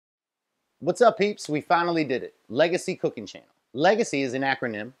What's up, peeps? We finally did it. Legacy Cooking Channel. Legacy is an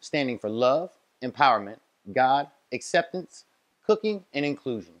acronym standing for love, empowerment, God, acceptance, cooking, and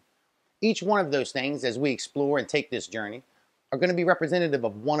inclusion. Each one of those things, as we explore and take this journey, are going to be representative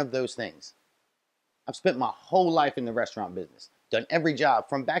of one of those things. I've spent my whole life in the restaurant business, done every job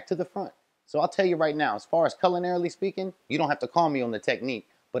from back to the front. So I'll tell you right now, as far as culinarily speaking, you don't have to call me on the technique,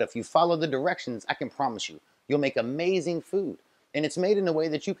 but if you follow the directions, I can promise you, you'll make amazing food. And it's made in a way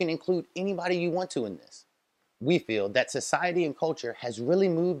that you can include anybody you want to in this. We feel that society and culture has really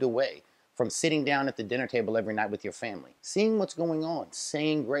moved away from sitting down at the dinner table every night with your family, seeing what's going on,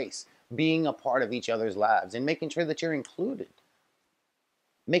 saying grace, being a part of each other's lives, and making sure that you're included.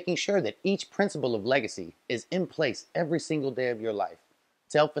 Making sure that each principle of legacy is in place every single day of your life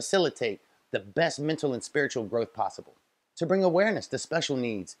to help facilitate the best mental and spiritual growth possible, to bring awareness to special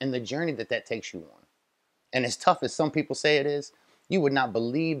needs and the journey that takes you on. And as tough as some people say it is, you would not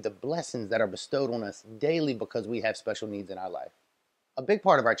believe the blessings that are bestowed on us daily because we have special needs in our life. A big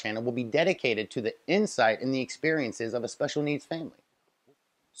part of our channel will be dedicated to the insight and the experiences of a special needs family.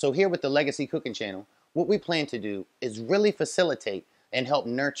 So here with the Legacy Cooking Channel, what we plan to do is really facilitate and help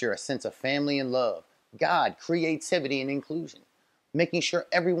nurture a sense of family and love, God, creativity, and inclusion, making sure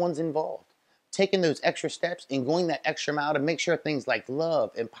everyone's involved, taking those extra steps and going that extra mile to make sure things like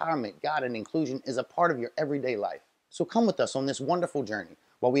love, empowerment, God, and inclusion is a part of your everyday life. So come with us on this wonderful journey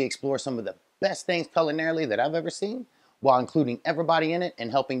while we explore some of the best things culinarily that I've ever seen, while including everybody in it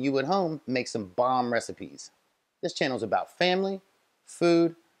and helping you at home make some bomb recipes. This channel is about family,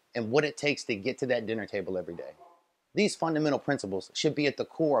 food, and what it takes to get to that dinner table every day. These fundamental principles should be at the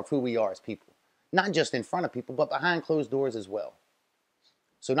core of who we are as people, not just in front of people, but behind closed doors as well.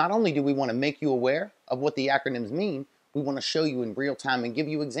 So not only do we want to make you aware of what the acronyms mean, we want to show you in real time and give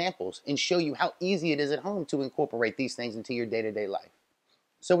you examples and show you how easy it is at home to incorporate these things into your day-to-day life.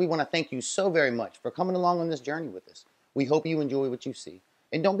 So we want to thank you so very much for coming along on this journey with us. We hope you enjoy what you see.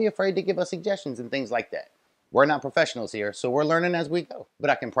 And don't be afraid to give us suggestions and things like that. We're not professionals here, so we're learning as we go.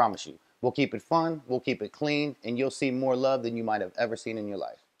 But I can promise you, we'll keep it fun, we'll keep it clean, and you'll see more love than you might have ever seen in your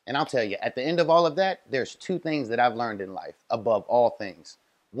life. And I'll tell you, at the end of all of that, there's two things that I've learned in life, above all things.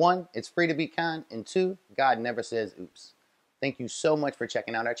 One, it's free to be kind, and two, God never says oops. Thank you so much for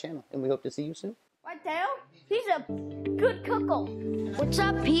checking out our channel, and we hope to see you soon. Right there? He's a good cooker. What's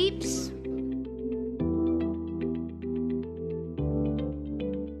up, peeps?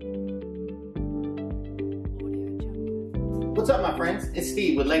 What's up, my friends? It's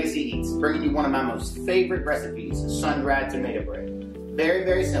Steve with Legacieats, bringing you one of my most favorite recipes, sun-dried tomato bread. Very,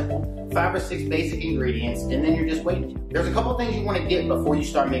 very simple. 5 or 6 basic ingredients, and then you're just waiting. There's a couple things you want to get before you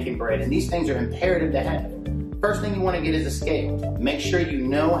start making bread, and these things are imperative to have. First thing you want to get is a scale. Make sure you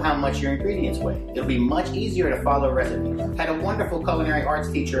know how much your ingredients weigh. It'll be much easier to follow a recipe. I had a wonderful culinary arts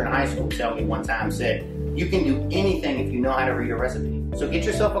teacher in high school tell me one time, said, you can do anything if you know how to read a recipe. So get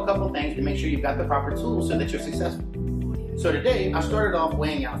yourself a couple things to make sure you've got the proper tools so that you're successful. So today, I started off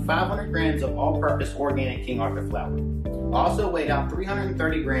weighing out 500 grams of all-purpose organic King Arthur flour. I also weighed out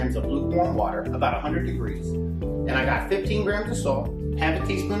 330 grams of lukewarm water, about 100 degrees. And I got 15 grams of salt, half a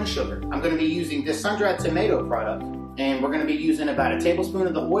teaspoon of sugar. I'm going to be using this sun-dried tomato product, and we're going to be using about a tablespoon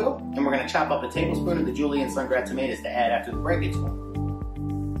of the oil, and we're going to chop up a tablespoon of the julienne sun-dried tomatoes to add after the bread gets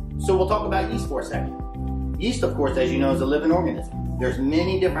warm. So we'll talk about yeast for a second. Yeast, of course, as you know, is a living organism. There's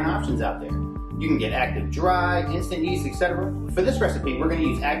many different options out there. You can get active dry, instant yeast, etc. For this recipe, we're going to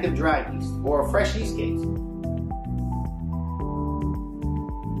use active dry yeast or fresh yeast cakes.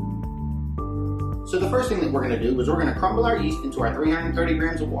 So the first thing that we're going to do is we're going to crumble our yeast into our 330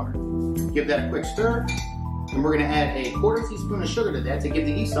 grams of water. Give that a quick stir, and we're going to add a quarter teaspoon of sugar to that to give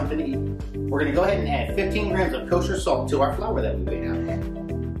the yeast something to eat. We're going to go ahead and add 15 grams of kosher salt to our flour that we weighed out.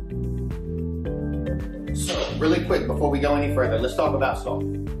 So really quick before we go any further, let's talk about salt.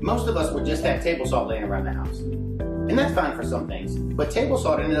 Most of us would just have table salt laying around the house. And that's fine for some things, but table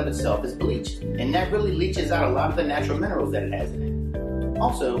salt in and of itself is bleached, and that really leaches out a lot of the natural minerals that it has in it.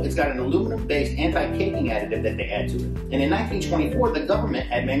 Also, it's got an aluminum-based anti-caking additive that they add to it. And in 1924, the government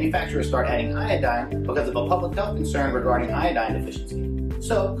had manufacturers start adding iodine because of a public health concern regarding iodine deficiency.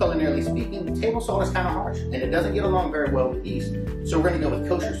 So, culinarily speaking, table salt is kind of harsh, and it doesn't get along very well with yeast. So we're going to go with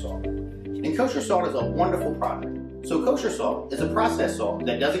kosher salt. And kosher salt is a wonderful product. So kosher salt is a processed salt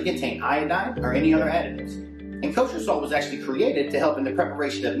that doesn't contain iodine or any other additives. And kosher salt was actually created to help in the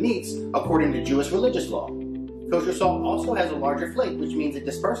preparation of meats according to Jewish religious law. Kosher salt also has a larger flake, which means it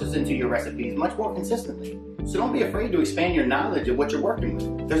disperses into your recipes much more consistently. So don't be afraid to expand your knowledge of what you're working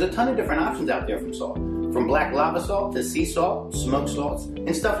with. There's a ton of different options out there from salt, from black lava salt to sea salt, smoked salts,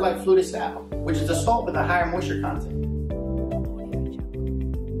 and stuff like fleur de sal, which is a salt with a higher moisture content.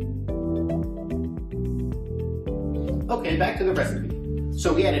 Okay, back to the recipe.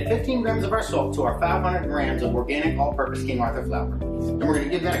 So we added 15 grams of our salt to our 500 grams of organic all-purpose King Arthur flour. And we're going to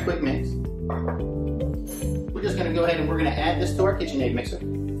give that a quick mix. We're just going to go ahead and we're going to add this to our KitchenAid mixer.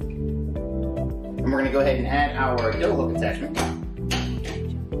 And we're going to go ahead and add our dough hook attachment.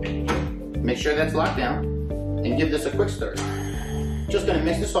 Make sure that's locked down and give this a quick stir. Just going to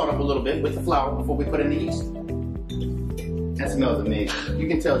mix the salt up a little bit with the flour before we put in the yeast. That smells amazing. You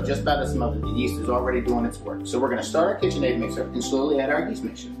can tell just by the smell that the yeast is already doing its work. So we're going to start our KitchenAid mixer and slowly add our yeast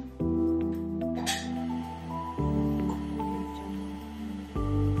mixture.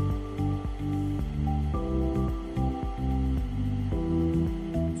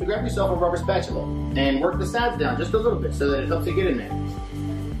 So grab yourself a rubber spatula and work the sides down just a little bit so that it helps it get in there.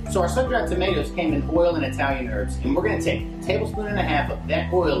 So our sun-dried tomatoes came in oil and Italian herbs, and we're going to take a tablespoon and a half of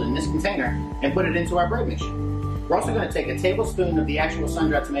that oil in this container and put it into our bread mixture. We're also going to take a tablespoon of the actual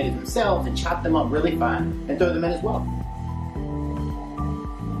sun-dried tomatoes themselves and chop them up really fine and throw them in as well.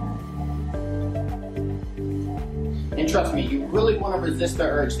 And trust me, you really want to resist the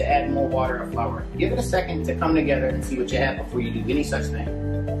urge to add more water or flour. Give it a second to come together and see what you have before you do any such thing.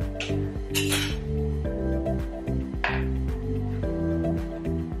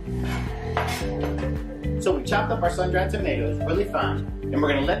 So we chopped up our sun-dried tomatoes really fine, and we're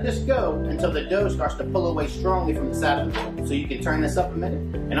going to let this go until the dough starts to pull away strongly from the side of the bowl. So you can turn this up a minute,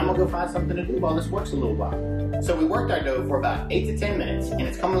 and I'm going to go find something to do while this works a little while. So we worked our dough for about 8 to 10 minutes, and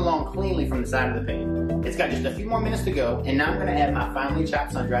it's coming along cleanly from the side of the pan. It's got just a few more minutes to go, and now I'm going to add my finely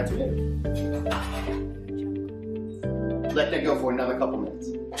chopped sun-dried tomatoes. Let that go for another couple minutes.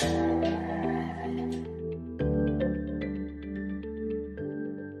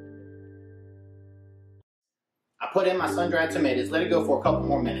 I put in my sun-dried tomatoes, let it go for a couple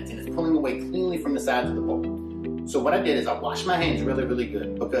more minutes, and it's pulling away cleanly from the sides of the bowl. So what I did is I washed my hands really, really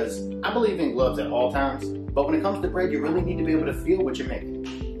good because I believe in gloves at all times, but when it comes to bread, you really need to be able to feel what you're making.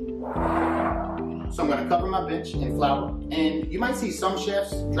 So I'm going to cover my bench in flour, and you might see some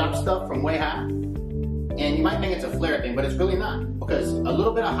chefs drop stuff from way high, and you might think it's a flare thing, but it's really not, because a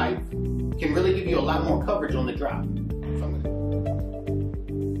little bit of height can really give you a lot more coverage on the drop.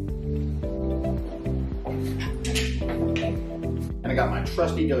 And I got my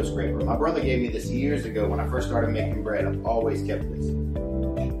trusty dough scraper. My brother gave me this years ago when I first started making bread. I've always kept this.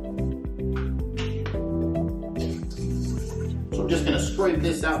 So I'm just gonna scrape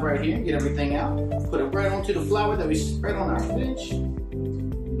this out right here and get everything out. Put it right onto the flour that we spread on our bench. Put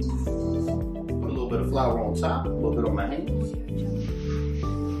a little bit of flour on top, a little bit on my hands.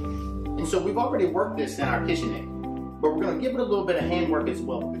 And so we've already worked this in our KitchenAid, but we're gonna give it a little bit of handwork as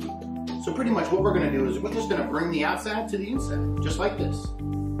well. So pretty much what we're going to do is we're just going to bring the outside to the inside, just like this.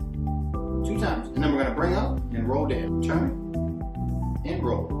 2 times, and then we're going to bring up and roll down. Turn and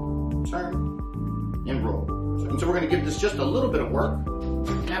roll. Turn and roll. And so we're going to give this just a little bit of work.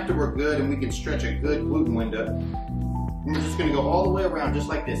 After we're good and we can stretch a good gluten window, we're just going to go all the way around just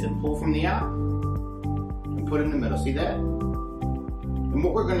like this and pull from the out and put it in the middle. See that? And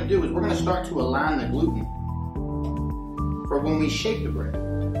what we're going to do is we're going to start to align the gluten for when we shape the bread.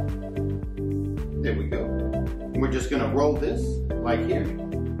 There we go. We're just going to roll this like here.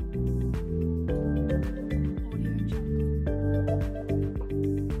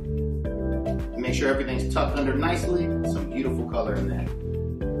 Make sure everything's tucked under nicely. Some beautiful color in that.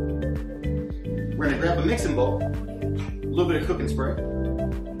 We're going to grab a mixing bowl, a little bit of cooking spray.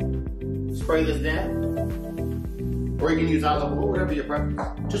 Spray this down. Or you can use olive oil, whatever your preference.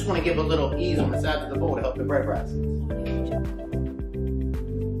 Just want to give a little ease on the sides of the bowl to help the bread rise.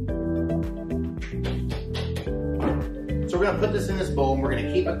 So we're going to put this in this bowl and we're going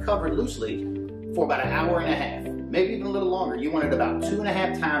to keep it covered loosely for about 1.5 hours, maybe even a little longer. You want it about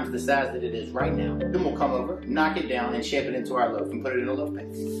 2.5 times the size that it is right now. Then we'll come over, knock it down, and shape it into our loaf and put it in a loaf pan.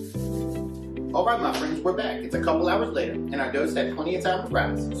 All right, my friends, we're back. It's a couple hours later, and our dough's had plenty of time to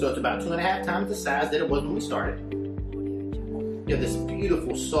rise. So it's about 2.5 times the size that it was when we started. You have this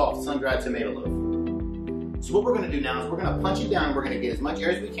beautiful, soft, sun-dried tomato loaf. So what we're going to do now is we're going to punch it down, we're going to get as much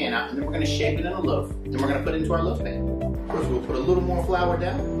air as we can out, and then we're going to shape it in a loaf, and we're going to put it into our loaf pan. First, we'll put a little more flour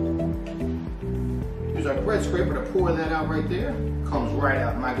down. Use our bread scraper to pour that out right there. Comes right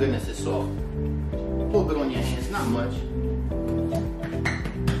out. My goodness, it's soft. A little bit on your hands, not much.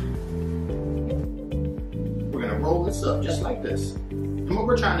 We're going to roll this up just like this. And what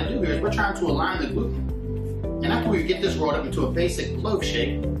we're trying to do here is we're trying to align the gluten. And after we get this rolled up into a basic loaf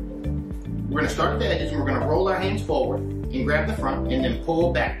shape, we're going to start at the edges and we're going to roll our hands forward and grab the front and then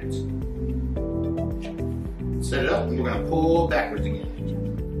pull backwards. Set it up and we're going to pull backwards again.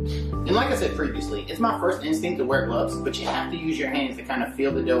 And like I said previously, it's my first instinct to wear gloves, but you have to use your hands to kind of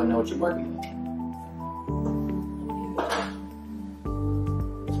feel the dough and know what you're working with.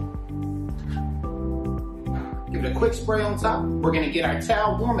 quick spray on top. We're gonna get our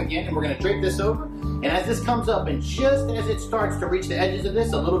towel warm again, and we're gonna drape this over. And as this comes up, and just as it starts to reach the edges of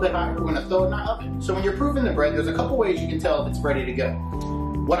this a little bit higher, we're gonna throw it in our oven. So when you're proofing the bread, there's a couple ways you can tell if it's ready to go.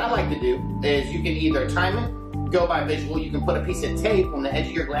 What I like to do is you can either time it, go by visual. You can put a piece of tape on the edge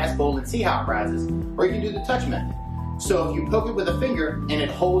of your glass bowl and see how it rises, or you can do the touch method. So if you poke it with a finger and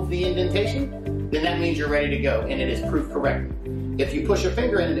it holds the indentation, then that means you're ready to go and it is proofed correctly. If you push your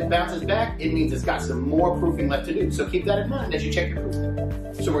finger in and it bounces back, it means it's got some more proofing left to do. So keep that in mind as you check your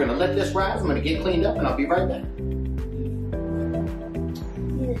proofing. So we're gonna let this rise. I'm gonna get cleaned up and I'll be right back.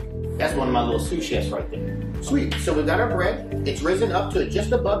 That's one of my little sous chefs right there. Sweet, so we've got our bread. It's risen up to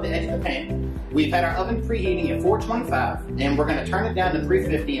just above the edge of the pan. We've had our oven preheating at 425, and we're gonna turn it down to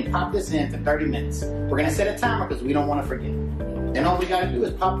 350 and pop this in for 30 minutes. We're gonna set a timer because we don't wanna forget. And all we gotta do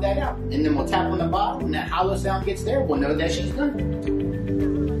is pop that out. And then we'll tap on the bottom, and that hollow sound gets there, we'll know that she's done.